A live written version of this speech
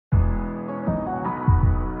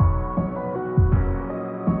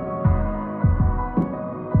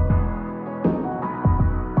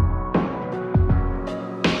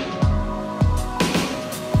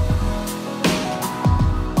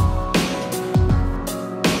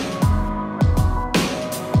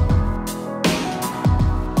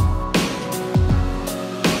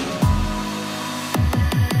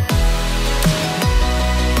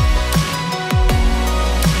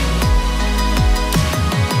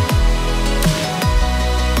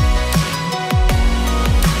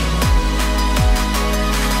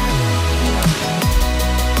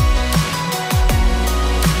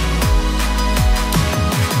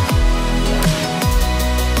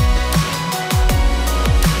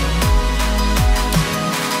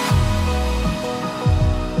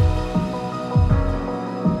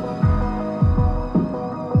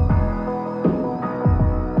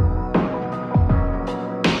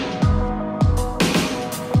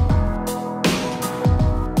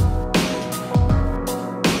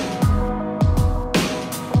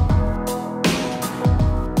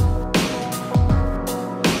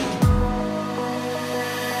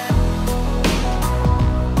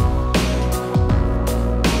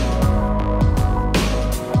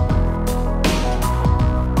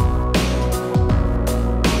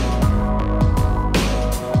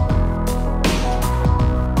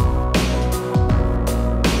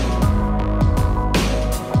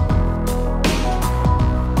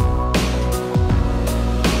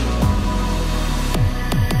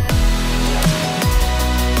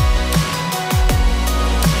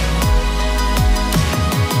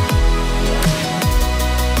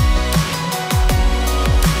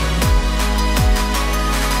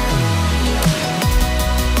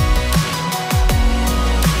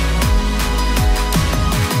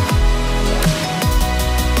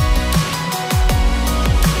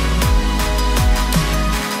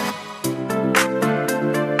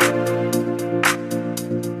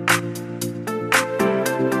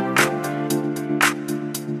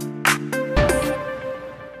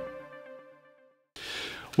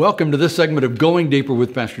Welcome to this segment of Going Deeper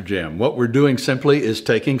with Pastor Jim. What we're doing simply is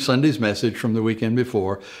taking Sunday's message from the weekend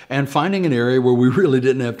before and finding an area where we really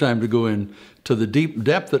didn't have time to go into the deep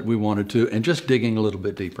depth that we wanted to and just digging a little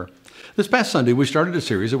bit deeper. This past Sunday, we started a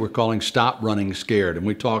series that we're calling Stop Running Scared. And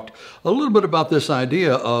we talked a little bit about this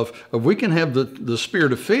idea of we can have the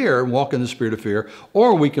spirit of fear, walk in the spirit of fear,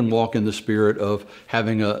 or we can walk in the spirit of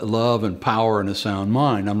having a love and power and a sound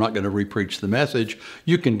mind. I'm not going to re-preach the message.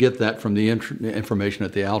 You can get that from the information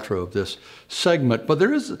at the outro of this segment. But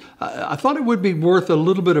I thought it would be worth a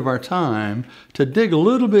little bit of our time to dig a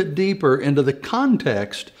little bit deeper into the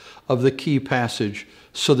context of the key passage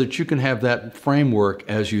so that you can have that framework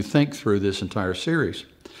as you think through this entire series.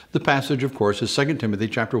 The passage, of course, is 2 Timothy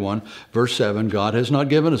chapter 1, verse 7. God has not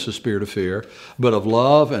given us a spirit of fear, but of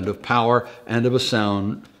love and of power and of a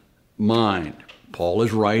sound mind. Paul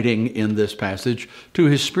is writing in this passage to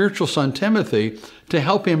his spiritual son Timothy to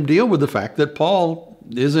help him deal with the fact that Paul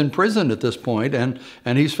is in prison at this point, and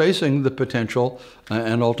he's facing the potential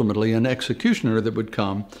and ultimately an executioner that would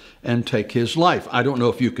come and take his life. I don't know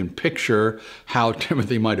if you can picture how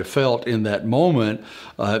Timothy might have felt in that moment,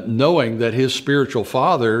 knowing that his spiritual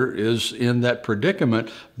father is in that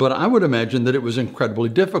predicament, but I would imagine that it was incredibly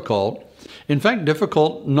difficult. In fact,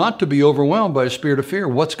 difficult not to be overwhelmed by a spirit of fear.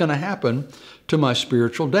 What's going to happen to my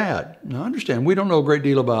spiritual dad? Now, understand, we don't know a great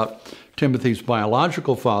deal about Timothy's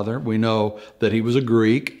biological father. We know that he was a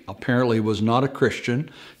Greek, apparently was not a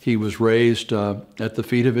Christian. He was raised at the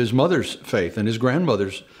feet of his mother's faith and his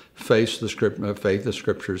grandmother's faith, the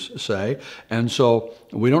scriptures say. And so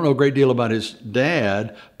we don't know a great deal about his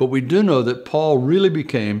dad, but we do know that Paul really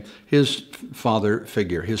became his father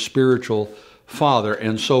figure, his spiritual father.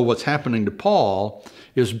 And so what's happening to Paul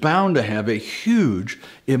is bound to have a huge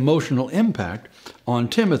emotional impact on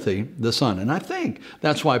Timothy, the son. And I think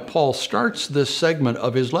that's why Paul starts this segment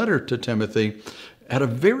of his letter to Timothy at a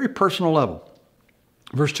very personal level.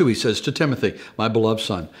 Verse 2, he says to Timothy, my beloved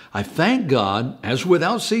son, I thank God, as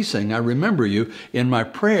without ceasing I remember you in my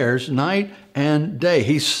prayers night and day.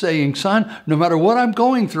 He's saying, son, no matter what I'm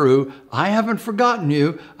going through, I haven't forgotten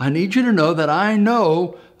you. I need you to know that I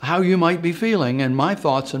know how you might be feeling, and my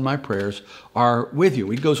thoughts and my prayers are with you.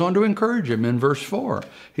 He goes on to encourage him in verse 4.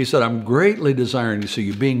 He said, I'm greatly desiring to see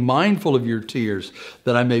you, being mindful of your tears,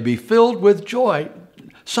 that I may be filled with joy.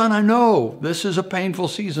 Son, I know this is a painful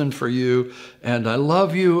season for you, and I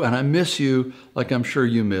love you, and I miss you like I'm sure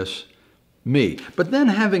you miss me. But then,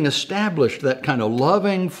 having established that kind of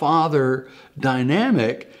loving father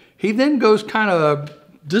dynamic, he then goes kind of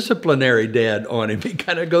disciplinary dad on him. He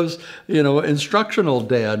kind of goes, instructional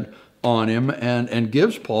dad on him and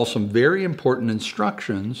gives Paul some very important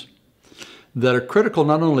instructions that are critical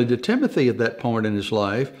not only to Timothy at that point in his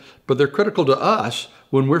life, but they're critical to us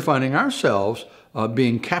when we're finding ourselves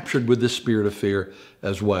being captured with this spirit of fear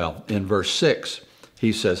as well. In verse 6,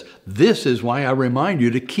 he says, this is why I remind you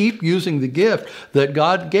to keep using the gift that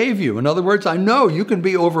God gave you. In other words, I know you can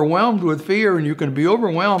be overwhelmed with fear and you can be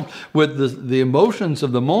overwhelmed with the emotions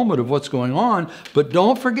of the moment of what's going on, but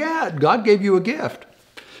don't forget, God gave you a gift.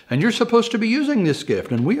 And you're supposed to be using this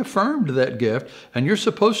gift. And we affirmed that gift, and you're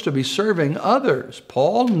supposed to be serving others.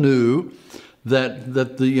 Paul knew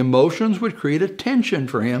that the emotions would create a tension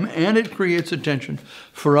for him, and it creates a tension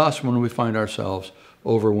for us when we find ourselves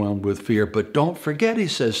overwhelmed with fear. But don't forget, he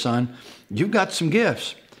says, son, you've got some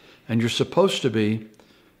gifts, and you're supposed to be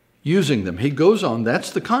using them. He goes on, that's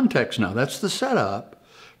the context now, that's the setup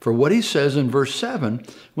for what he says in verse 7,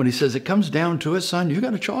 when he says it comes down to it, son, you've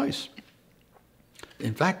got a choice.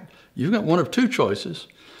 In fact, you've got one of two choices,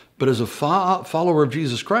 but as a follower of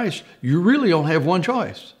Jesus Christ, you really only have one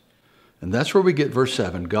choice. And that's where we get verse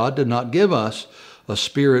 7. God did not give us a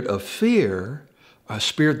spirit of fear, a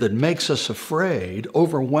spirit that makes us afraid,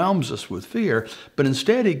 overwhelms us with fear, but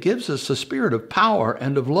instead he gives us a spirit of power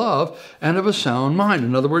and of love and of a sound mind.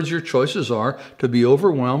 In other words, your choices are to be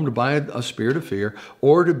overwhelmed by a spirit of fear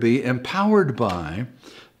or to be empowered by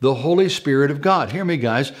the Holy Spirit of God. Hear me,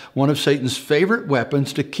 guys. One of Satan's favorite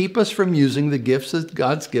weapons to keep us from using the gifts that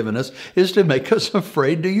God's given us is to make us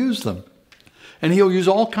afraid to use them. And he'll use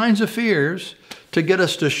all kinds of fears to get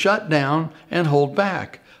us to shut down and hold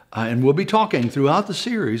back. And we'll be talking throughout the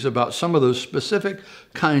series about some of those specific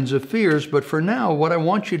kinds of fears. But for now, what I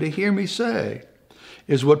want you to hear me say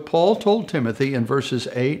is what Paul told Timothy in verses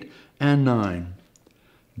 8 and 9.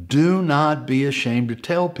 Do not be ashamed to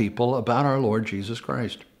tell people about our Lord Jesus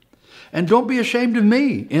Christ. And don't be ashamed of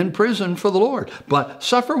me in prison for the Lord, but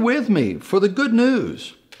suffer with me for the good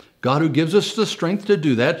news. God, who gives us the strength to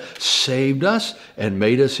do that, saved us and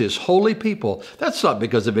made us his holy people. That's not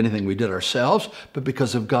because of anything we did ourselves, but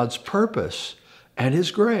because of God's purpose And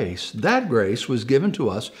his grace, that grace was given to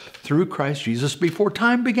us through Christ Jesus before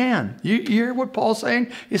time began. You hear what Paul's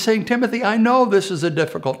saying? He's saying, Timothy, I know this is a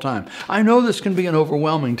difficult time. I know this can be an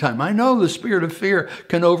overwhelming time. I know the spirit of fear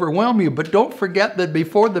can overwhelm you, but don't forget that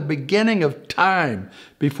before the beginning of time,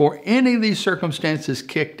 before any of these circumstances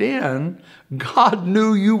kicked in, God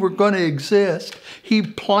knew you were going to exist. He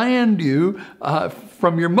planned you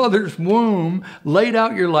from your mother's womb, laid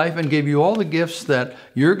out your life, and gave you all the gifts that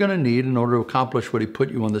you're going to need in order to accomplish what he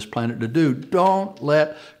put you on this planet to do. Don't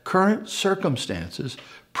let current circumstances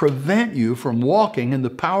prevent you from walking in the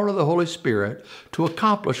power of the Holy Spirit to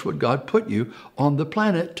accomplish what God put you on the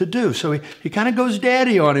planet to do. So he kind of goes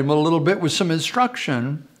daddy on him a little bit with some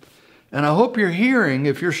instruction. And I hope you're hearing,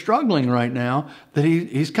 if you're struggling right now, that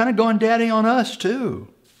he's kind of going daddy on us too.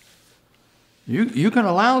 You can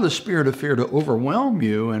allow the spirit of fear to overwhelm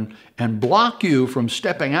you and block you from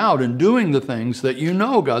stepping out and doing the things that you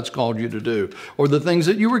know God's called you to do, or the things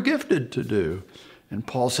that you were gifted to do. And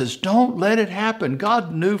Paul says, don't let it happen.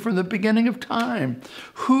 God knew from the beginning of time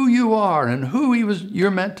who you are and who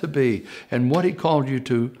you're meant to be and what he called you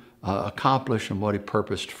to accomplish and what he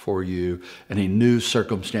purposed for you. And he knew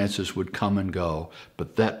circumstances would come and go,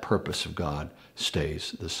 but that purpose of God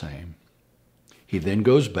stays the same. He then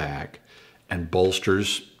goes back and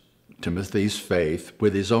bolsters Timothy's faith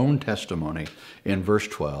with his own testimony in verse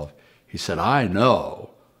 12. He said, I know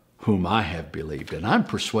whom I have believed, and I'm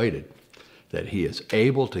persuaded that he is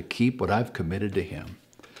able to keep what I've committed to him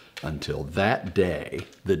until that day,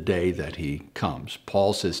 the day that he comes.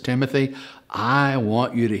 Paul says, Timothy, I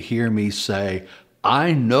want you to hear me say,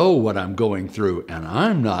 I know what I'm going through, and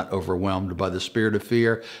I'm not overwhelmed by the spirit of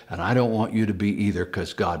fear, and I don't want you to be either,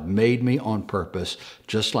 because God made me on purpose,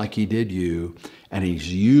 just like he did you, and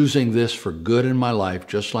he's using this for good in my life,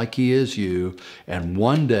 just like he is you, and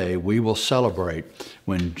one day we will celebrate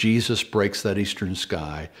when Jesus breaks that eastern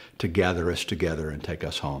sky to gather us together and take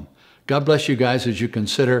us home. God bless you guys as you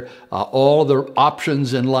consider all the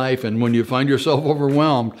options in life. And when you find yourself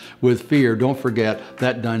overwhelmed with fear, don't forget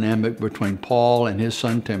that dynamic between Paul and his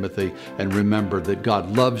son Timothy. And remember that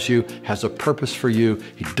God loves you, has a purpose for you.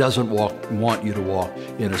 He doesn't want you to walk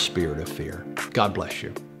in a spirit of fear. God bless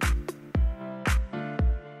you.